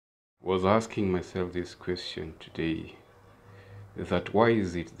Was asking myself this question today, that why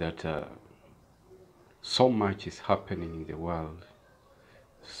is it that so much is happening in the world,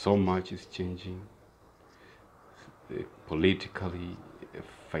 so much is changing politically,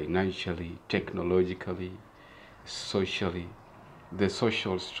 financially, technologically, socially. The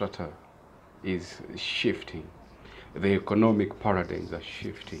social strata is shifting, the economic paradigms are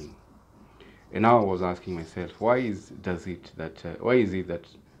shifting. And now I was asking myself, why is it that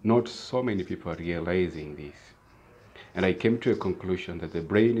not so many people are realizing this? And I came to a conclusion that the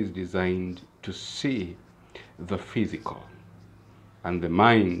brain is designed to see the physical, and the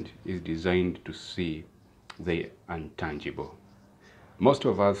mind is designed to see the intangible. Most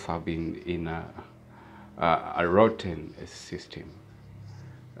of us have been in a rotten system.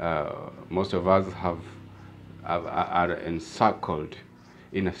 Most of us are encircled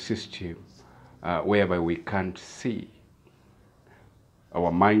in a system whereby we can't see. Our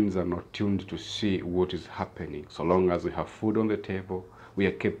minds are not tuned to see what is happening. So long as we have food on the table, we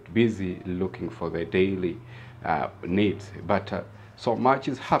are kept busy looking for the daily needs. But so much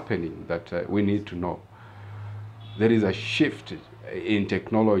is happening that we need to know. There is a shift in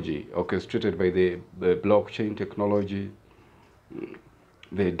technology orchestrated by the blockchain technology,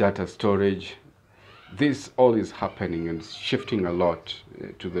 the data storage. This all is happening and shifting a lot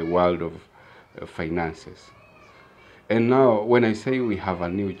to the world of finances. And now, when I say we have a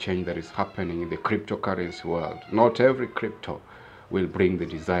new change that is happening in the cryptocurrency world, not every crypto will bring the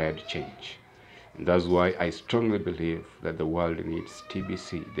desired change. And that's why I strongly believe that the world needs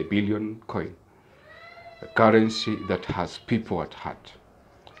TBC, the billion coin, a currency that has people at heart.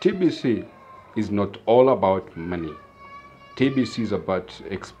 TBC is not all about money. TBC is about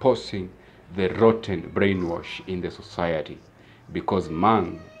exposing the rotten brainwash in the society, because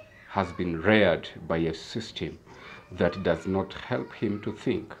man has been reared by a system that does not help him to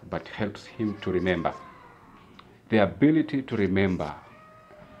think, but helps him to remember. The ability to remember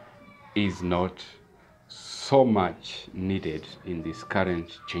is not so much needed in this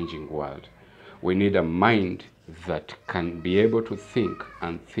current changing world. We need a mind that can be able to think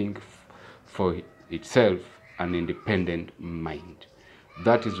and think for itself, an independent mind.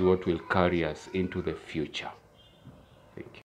 That is what will carry us into the future.